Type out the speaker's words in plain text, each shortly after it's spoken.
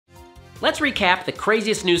Let's recap the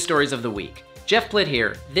craziest news stories of the week. Geoff Plitt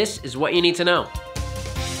here. This is what you need to know.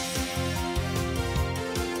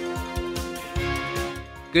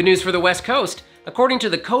 Good news for the West Coast. According to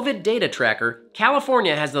the COVID data tracker,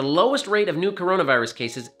 California has the lowest rate of new coronavirus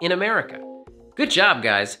cases in America. Good job,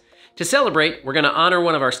 guys. To celebrate, we're going to honor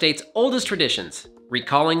one of our state's oldest traditions,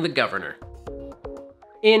 recalling the governor.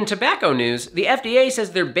 In tobacco news, the FDA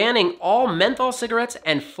says they're banning all menthol cigarettes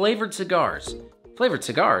and flavored cigars. Flavored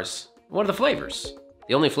cigars? What are the flavors?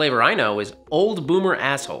 The only flavor I know is Old Boomer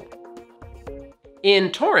Asshole.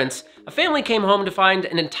 In Torrance, a family came home to find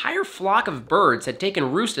an entire flock of birds had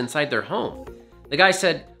taken roost inside their home. The guy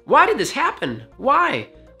said, "Why did this happen? Why?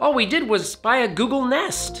 All we did was buy a Google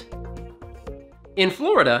Nest." In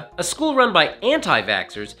Florida, a school run by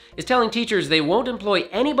anti-vaxxers is telling teachers they won't employ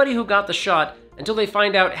anybody who got the shot until they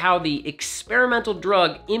find out how the experimental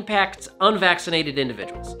drug impacts unvaccinated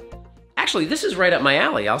individuals. Actually, this is right up my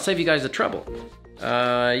alley. I'll save you guys the trouble.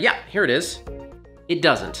 Yeah, here it is. It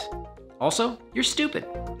doesn't. Also, you're stupid.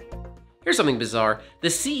 Here's something bizarre. The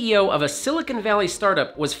CEO of a Silicon Valley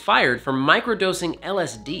startup was fired for microdosing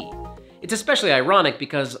LSD. It's especially ironic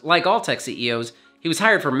because, like all tech CEOs, he was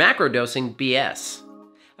hired for macrodosing BS.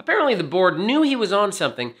 Apparently the board knew he was on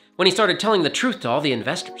something when he started telling the truth to all the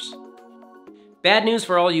investors. Bad news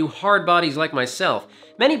for all you hard bodies like myself.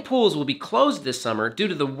 Many pools will be closed this summer due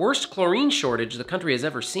to the worst chlorine shortage the country has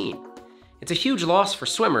ever seen. It's a huge loss for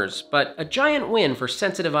swimmers, but a giant win for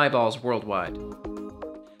sensitive eyeballs worldwide.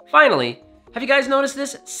 Finally, have you guys noticed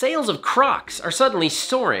this? Sales of Crocs are suddenly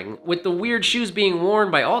soaring, with the weird shoes being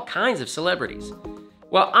worn by all kinds of celebrities.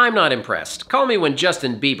 Well, I'm not impressed. Call me when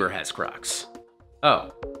Justin Bieber has Crocs.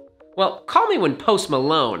 Oh. Well, call me when Post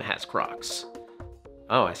Malone has Crocs.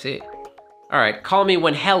 Oh, I see. All right, call me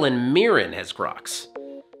when Helen Mirren has Crocs.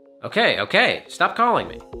 Okay, stop calling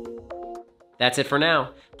me. That's it for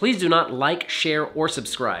now. Please do not like, share, or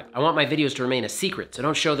subscribe. I want my videos to remain a secret, so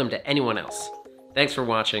don't show them to anyone else. Thanks for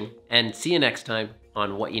watching, and see you next time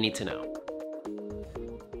on What You Need to Know.